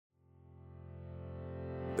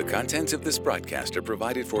The contents of this broadcast are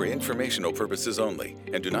provided for informational purposes only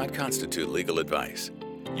and do not constitute legal advice.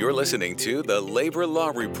 You're listening to The Labor Law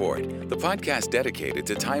Report, the podcast dedicated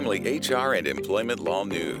to timely HR and employment law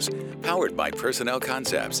news, powered by Personnel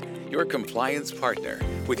Concepts, your compliance partner,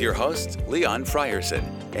 with your hosts Leon Frierson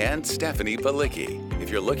and Stephanie Balicki. If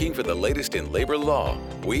you're looking for the latest in labor law,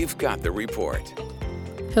 we've got the report.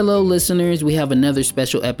 Hello, listeners. We have another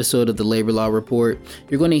special episode of the Labor Law Report.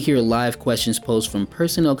 You're going to hear live questions posed from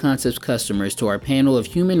Personnel Concepts customers to our panel of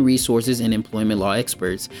human resources and employment law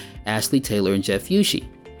experts, Ashley, Taylor, and Jeff Fucci.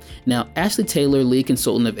 Now, Ashley Taylor, lead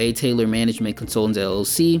consultant of Taylor Management Consultants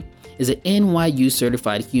LLC, is an NYU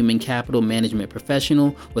certified human capital management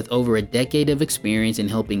professional with over a decade of experience in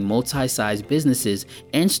helping multi-sized businesses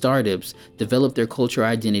and startups develop their culture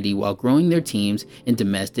identity while growing their teams in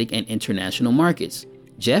domestic and international markets.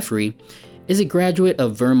 Jeffrey is a graduate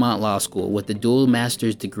of Vermont Law School with a dual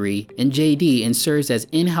master's degree in JD and serves as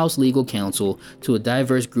in-house legal counsel to a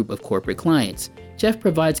diverse group of corporate clients. Jeff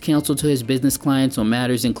provides counsel to his business clients on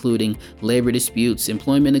matters including labor disputes,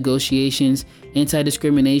 employment negotiations,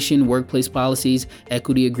 anti-discrimination, workplace policies,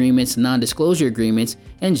 equity agreements, non-disclosure agreements,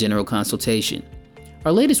 and general consultation.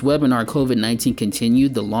 Our latest webinar, COVID-19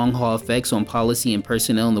 Continued, the long-haul effects on policy and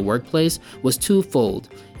personnel in the workplace, was twofold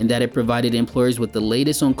in that it provided employers with the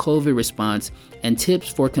latest on COVID response and tips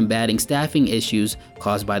for combating staffing issues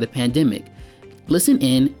caused by the pandemic. Listen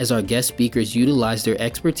in as our guest speakers utilize their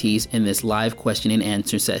expertise in this live question and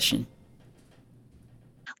answer session.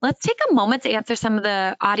 Let's take a moment to answer some of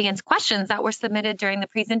the audience questions that were submitted during the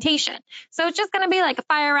presentation. So it's just going to be like a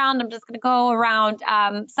fire round. I'm just going to go around.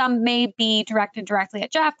 Some may be directed directly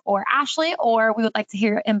at Jeff or Ashley, or we would like to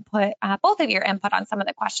hear your input, both of your input on some of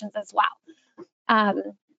the questions as well.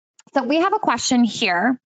 So we have a question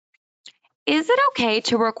here. Is it okay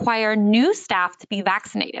to require new staff to be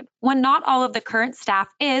vaccinated when not all of the current staff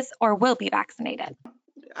is or will be vaccinated?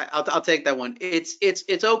 I'll take that one. It's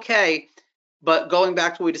okay. But going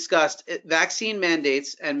back to what we discussed, vaccine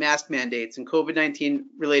mandates and mask mandates and COVID-19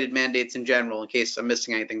 related mandates in general, in case I'm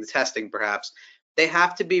missing anything, the testing perhaps, they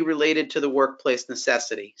have to be related to the workplace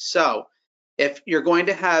necessity. So if you're going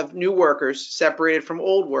to have new workers separated from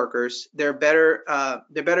old workers, there better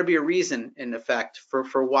be a reason, in effect,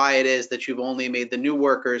 for why it is that you've only made the new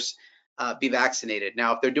workers be vaccinated.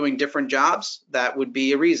 Now, if they're doing different jobs, that would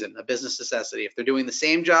be a reason, a business necessity. If they're doing the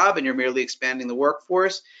same job and you're merely expanding the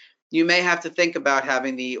workforce, you may have to think about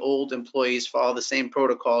having the old employees follow the same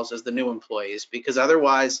protocols as the new employees, because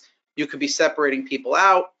otherwise you could be separating people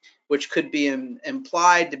out, which could be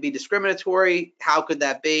implied to be discriminatory. How could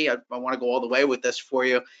that be? I want to go all the way with this for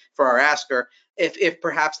you, for our asker. If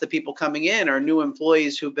perhaps the people coming in are new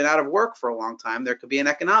employees who've been out of work for a long time, there could be an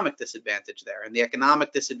economic disadvantage there. And the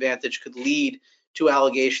economic disadvantage could lead to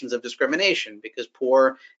allegations of discrimination, because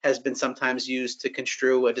poor has been sometimes used to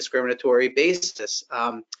construe a discriminatory basis,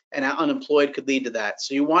 and unemployed could lead to that.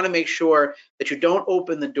 So you want to make sure that you don't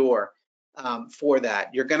open the door for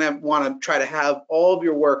that. You're going to want to try to have all of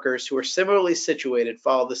your workers who are similarly situated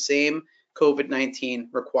follow the same COVID-19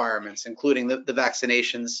 requirements, including the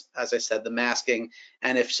vaccinations, as I said, the masking,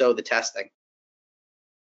 and if so, the testing.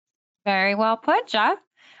 Very well put, Jeff.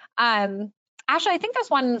 Ashley, I think there's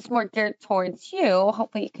one that's more geared towards you.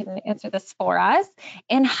 Hopefully you can answer this for us.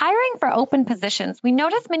 In hiring for open positions, we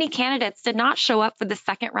noticed many candidates did not show up for the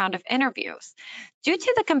second round of interviews. Due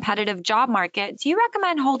to the competitive job market, do you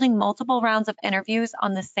recommend holding multiple rounds of interviews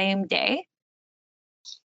on the same day?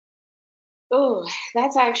 Oh,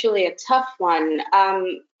 that's actually a tough one.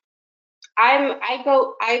 I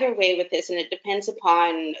go either way with this, and it depends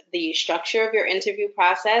upon the structure of your interview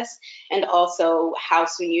process and also how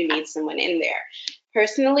soon you need someone in there.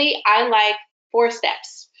 Personally, I like 4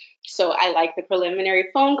 steps. So I like the preliminary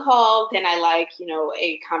phone call, then I like,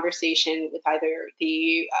 a conversation with either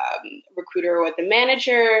the recruiter or the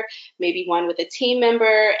manager, maybe one with a team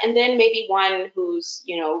member, and then maybe one who's,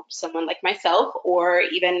 someone like myself or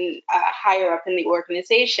even higher up in the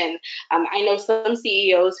organization. I know some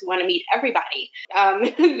CEOs who want to meet everybody.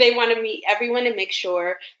 They want to meet everyone and make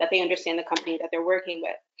sure that they understand the company that they're working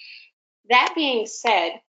with. That being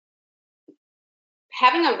said,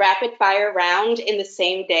 having a rapid fire round in the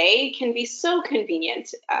same day can be so convenient.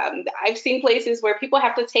 I've seen places where people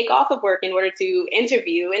have to take off of work in order to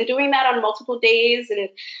interview, and doing that on multiple days and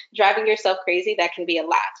driving yourself crazy, that can be a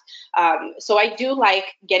lot. So I do like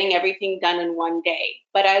getting everything done in one day.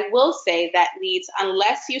 But I will say that leads,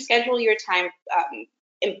 unless you schedule your time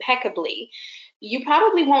impeccably, you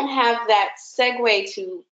probably won't have that segue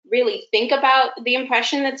to really think about the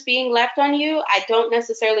impression that's being left on you. I don't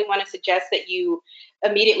necessarily want to suggest that you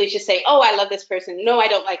immediately just say, oh, I love this person. No, I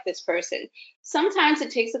don't like this person. Sometimes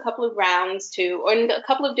it takes a couple of rounds or a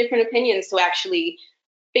couple of different opinions to actually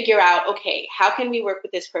figure out, okay, how can we work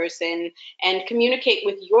with this person and communicate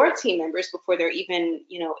with your team members before they're even,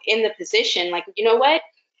 in the position. Like, you know what?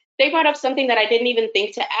 They brought up something that I didn't even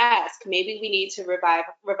think to ask. Maybe we need to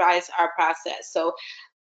revise our process. So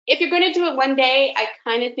if you're going to do it one day, I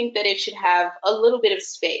kind of think that it should have a little bit of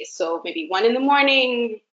space. So maybe 1 in the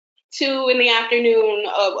morning, 2 in the afternoon,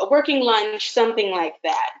 a working lunch, something like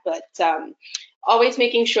that. But always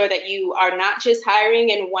making sure that you are not just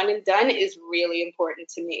hiring and one and done is really important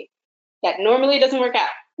to me. That normally doesn't work out.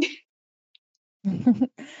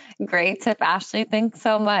 Great tip, Ashley. Thanks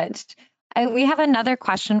so much. And we have another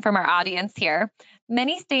question from our audience here.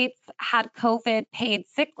 Many states had COVID paid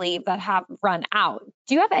sick leave that have run out.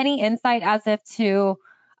 Do you have any insight as if to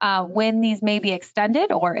when these may be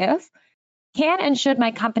extended, or if? Can and should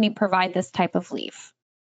my company provide this type of leave?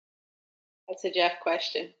 That's a Jeff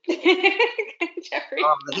question. Jeffrey.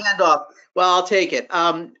 The handoff. Well, I'll take it.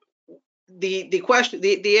 The question,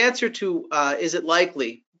 the answer to is it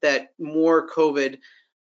likely that more COVID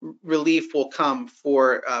relief will come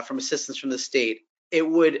from assistance from the state? It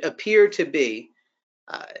would appear to be,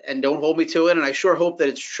 and don't hold me to it, and I sure hope that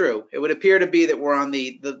it's true. It would appear to be that we're on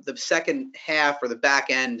the second half or the back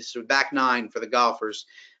end, so back 9 for the golfers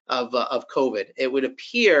of COVID. It would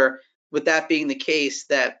appear, with that being the case,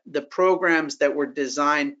 that the programs that were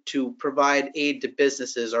designed to provide aid to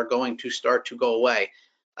businesses are going to start to go away.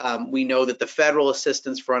 We know that the federal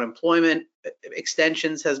assistance for unemployment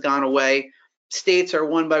extensions has gone away. States are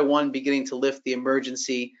one by one beginning to lift the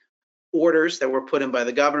emergency orders that were put in by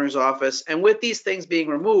the governor's office. And with these things being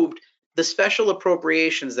removed, the special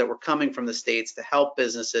appropriations that were coming from the states to help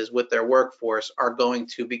businesses with their workforce are going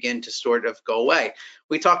to begin to sort of go away.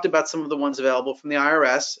 We talked about some of the ones available from the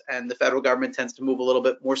IRS, and the federal government tends to move a little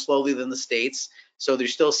bit more slowly than the states. So they're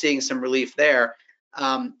still seeing some relief there.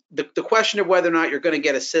 The question of whether or not you're going to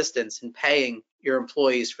get assistance in paying your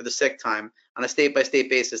employees for the sick time on a state-by-state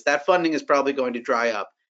basis, that funding is probably going to dry up.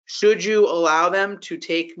 Should you allow them to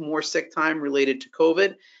take more sick time related to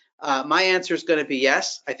COVID? My answer is going to be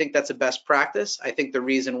yes. I think that's a best practice. I think the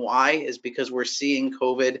reason why is because we're seeing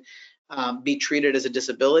COVID be treated as a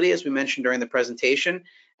disability, as we mentioned during the presentation.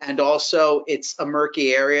 And also, it's a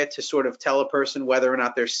murky area to sort of tell a person whether or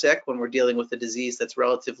not they're sick when we're dealing with a disease that's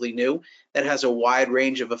relatively new, that has a wide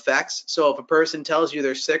range of effects. So if a person tells you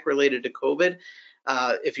they're sick related to COVID,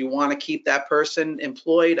 if you want to keep that person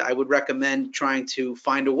employed, I would recommend trying to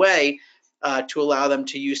find a way to allow them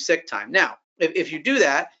to use sick time. Now, if you do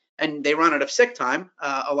that and they run out of sick time,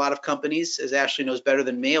 a lot of companies, as Ashley knows better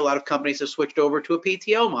than me, a lot of companies have switched over to a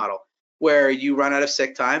PTO model, where you run out of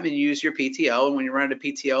sick time and you use your PTO. And when you run out of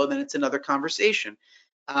PTO, then it's another conversation.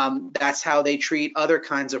 That's how they treat other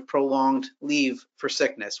kinds of prolonged leave for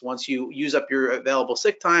sickness. Once you use up your available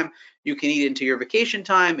sick time, you can eat into your vacation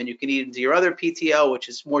time and you can eat into your other PTO, which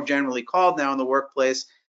is more generally called now in the workplace.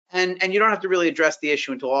 And you don't have to really address the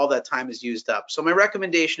issue until all that time is used up. So my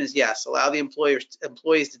recommendation is yes, allow the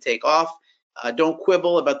employees to take off. Don't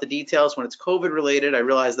quibble about the details when it's COVID related. I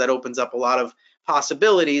realize that opens up a lot of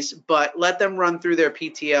possibilities, but let them run through their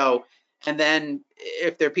PTO. And then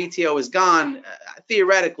if their PTO is gone,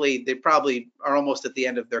 theoretically, they probably are almost at the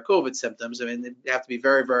end of their COVID symptoms. I mean, they have to be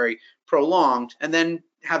very, very prolonged, and then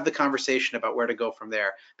have the conversation about where to go from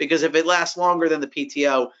there. Because if it lasts longer than the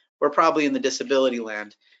PTO, we're probably in the disability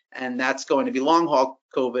land. And that's going to be long haul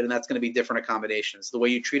COVID, and that's going to be different accommodations, the way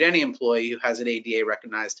you treat any employee who has an ADA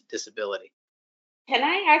recognized disability. Can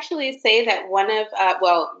I actually say that one of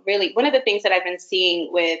the things that I've been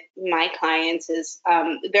seeing with my clients is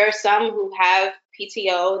there are some who have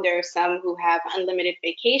PTO, there are some who have unlimited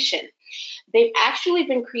vacation. They've actually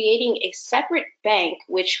been creating a separate bank,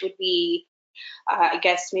 which would be, I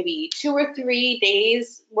guess, maybe 2 or 3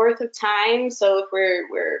 days worth of time. So if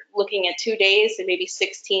we're looking at 2 days and maybe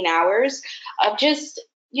 16 hours of just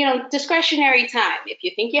discretionary time. If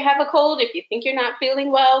you think you have a cold, if you think you're not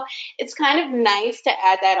feeling well, it's kind of nice to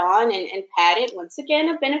add that on and pad it. Once again,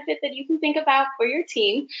 a benefit that you can think about for your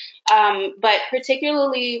team. But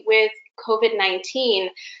particularly with COVID-19,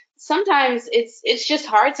 sometimes it's just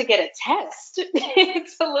hard to get a test.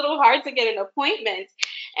 It's a little hard to get an appointment.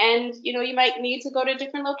 And, you might need to go to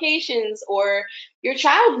different locations, or your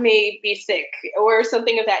child may be sick or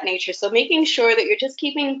something of that nature. So making sure that you're just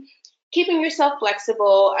keeping yourself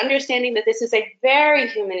flexible, understanding that this is a very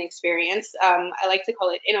human experience. I like to call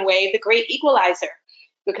it, in a way, the great equalizer,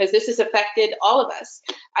 because this has affected all of us.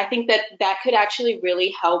 I think that could actually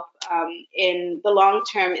really help in the long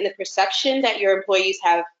term, in the perception that your employees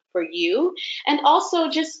have for you, and also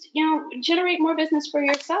just, generate more business for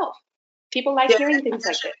yourself. People like Yeah, hearing things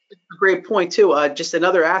like this. a great point too. Just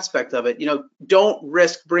another aspect of it, don't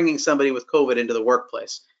risk bringing somebody with COVID into the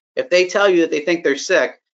workplace. If they tell you that they think they're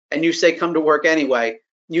sick and you say come to work anyway,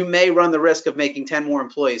 you may run the risk of making 10 more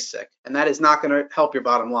employees sick, and that is not going to help your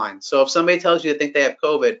bottom line. So if somebody tells you they think they have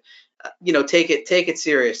COVID, take it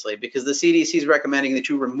seriously, because the CDC is recommending that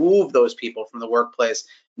you remove those people from the workplace,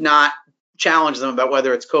 not challenge them about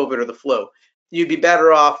whether it's COVID or the flu. You'd be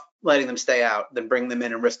better off letting them stay out than bring them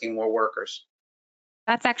in and risking more workers.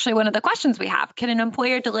 That's actually one of the questions we have. Can an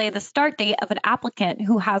employer delay the start date of an applicant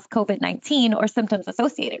who has COVID-19 or symptoms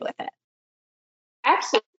associated with it?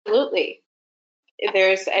 Absolutely.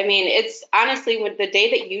 It's honestly, with the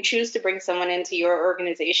day that you choose to bring someone into your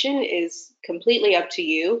organization is completely up to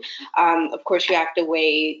you. Of course, you have to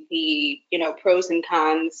weigh the, pros and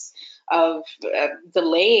cons of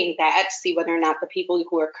delaying that, see whether or not the people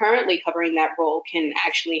who are currently covering that role can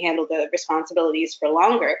actually handle the responsibilities for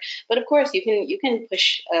longer. But of course, you can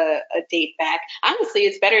push a date back. Honestly,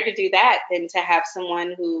 it's better to do that than to have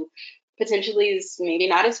someone who potentially is maybe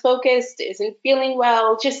not as focused, isn't feeling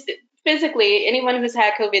well, just physically. Anyone who's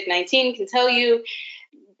had COVID-19 can tell you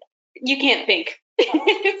can't think.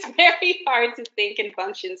 It's very hard to think and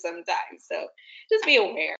function sometimes. So just be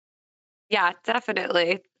aware. Yeah,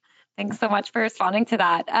 definitely. Thanks so much for responding to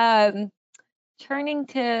that. Turning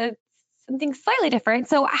to something slightly different.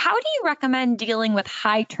 So how do you recommend dealing with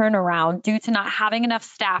high turnaround due to not having enough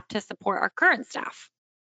staff to support our current staff?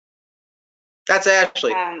 That's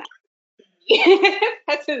Ashley.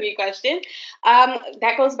 That's a big question.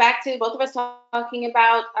 That goes back to both of us talking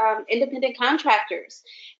about independent contractors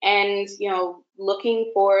and, looking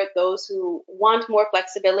for those who want more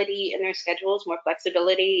flexibility in their schedules, more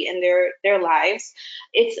flexibility in their lives.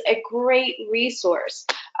 It's a great resource.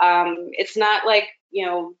 It's not like,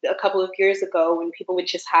 a couple of years ago when people would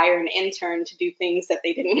just hire an intern to do things that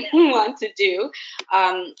they didn't want to do.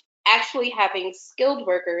 Actually having skilled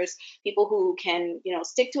workers, people who can,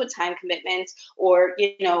 stick to a time commitment or,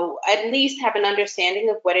 at least have an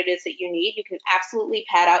understanding of what it is that you need. You can absolutely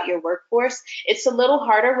pad out your workforce. It's a little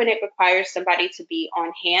harder when it requires somebody to be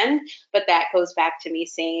on hand, but that goes back to me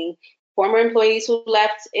saying former employees who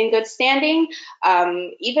left in good standing,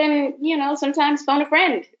 even, sometimes phone a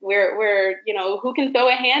friend where, who can throw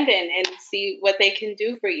a hand in and see what they can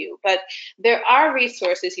do for you. But there are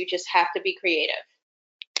resources. You just have to be creative.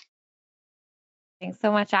 Thanks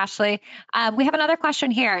so much, Ashley. We have another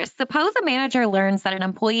question here. Suppose a manager learns that an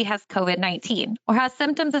employee has COVID-19 or has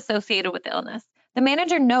symptoms associated with the illness. The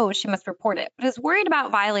manager knows she must report it, but is worried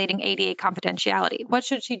about violating ADA confidentiality. What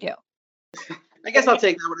should she do? I guess I'll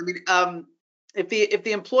take that one. If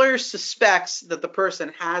the employer suspects that the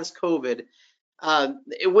person has COVID,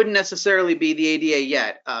 it wouldn't necessarily be the ADA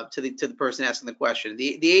yet to the person asking the question.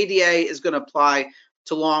 The ADA is going to apply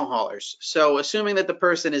to long haulers. So assuming that the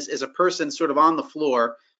person is a person sort of on the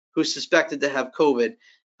floor who's suspected to have COVID,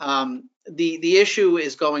 the issue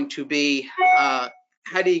is going to be how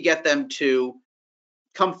do you get them to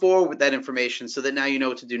come forward with that information so that now you know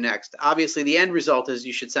what to do next. Obviously, the end result is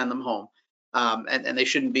you should send them home, and they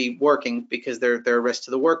shouldn't be working because they're a risk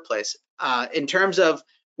to the workplace. In terms of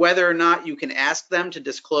whether or not you can ask them to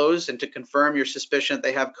disclose and to confirm your suspicion that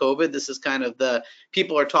they have COVID, this is kind of the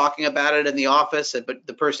people are talking about it in the office, but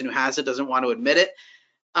the person who has it doesn't want to admit it.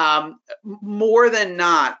 More than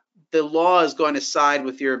not, the law is going to side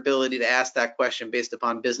with your ability to ask that question based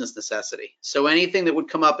upon business necessity. So anything that would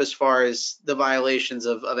come up as far as the violations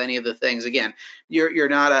of any of the things, again, you're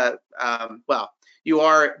not you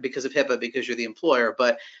are because of HIPAA because you're the employer,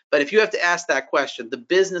 but if you have to ask that question, the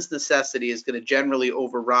business necessity is going to generally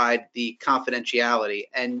override the confidentiality,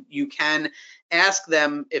 and you can ask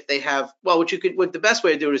them if they have. Well, what the best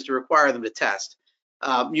way to do it is to require them to test.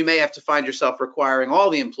 You may have to find yourself requiring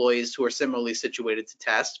all the employees who are similarly situated to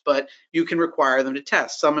test, but you can require them to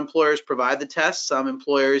test. Some employers provide the test. Some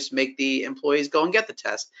employers make the employees go and get the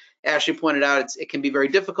test. Ashley pointed out it can be very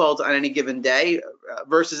difficult on any given day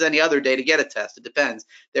versus any other day to get a test. It depends.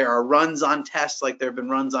 There are runs on tests, like there have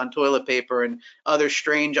been runs on toilet paper and other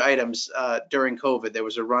strange items during COVID. There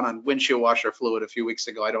was a run on windshield washer fluid a few weeks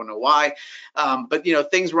ago. I don't know why, but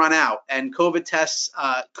things run out, and COVID tests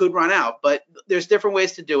could run out. But there's different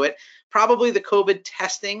ways to do it. Probably the COVID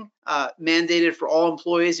testing mandated for all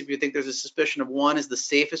employees, if you think there's a suspicion of one, is the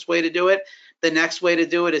safest way to do it. The next way to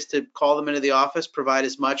do it is to call them into the office, provide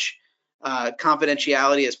as much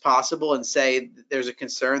confidentiality as possible, and say there's a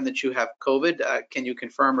concern that you have COVID. Can you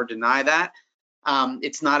confirm or deny that?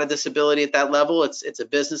 It's not a disability at that level. It's a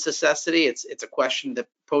business necessity. It's a question that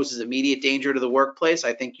poses immediate danger to the workplace.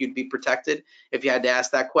 I think you'd be protected if you had to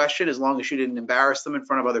ask that question, as long as you didn't embarrass them in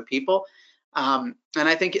front of other people. And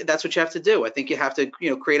I think that's what you have to do. I think you have to,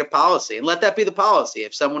 create a policy and let that be the policy.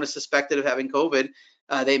 If someone is suspected of having COVID,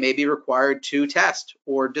 they may be required to test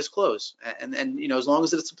or disclose. And as long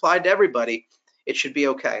as it's applied to everybody, it should be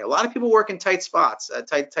okay. A lot of people work in tight spots,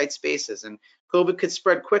 tight spaces, and COVID could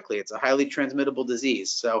spread quickly. It's a highly transmittable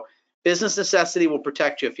disease. So business necessity will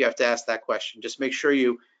protect you if you have to ask that question. Just make sure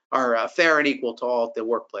you are fair and equal to all at the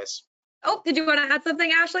workplace. Oh, did you want to add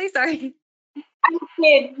something, Ashley? Sorry. I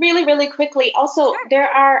did really, really quickly. Also, there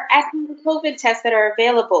are at-home COVID tests that are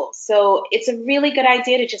available. So it's a really good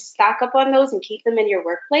idea to just stock up on those and keep them in your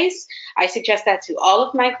workplace. I suggest that to all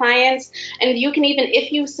of my clients. And you can even,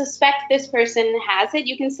 if you suspect this person has it,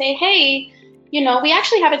 you can say, hey, we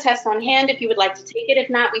actually have a test on hand if you would like to take it. If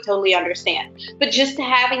not, we totally understand. But just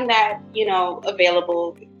having that,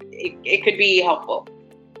 available, it could be helpful.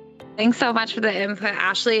 Thanks so much for the input,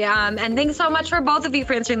 Ashley. And thanks so much for both of you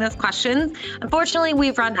for answering those questions. Unfortunately,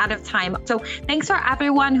 we've run out of time. So thanks for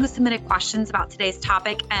everyone who submitted questions about today's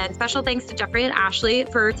topic. And special thanks to Jeffrey and Ashley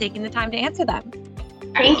for taking the time to answer them.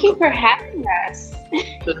 Thank you for having us.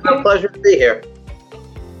 It's my pleasure to be here.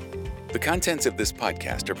 The contents of this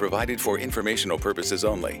podcast are provided for informational purposes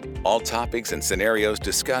only. All topics and scenarios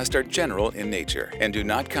discussed are general in nature and do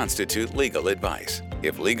not constitute legal advice.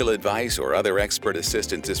 If legal advice or other expert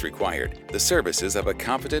assistance is required, the services of a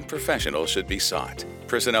competent professional should be sought.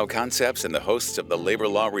 Personnel Concepts and the hosts of the Labor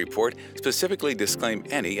Law Report specifically disclaim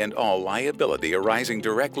any and all liability arising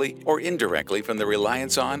directly or indirectly from the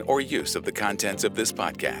reliance on or use of the contents of this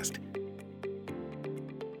podcast.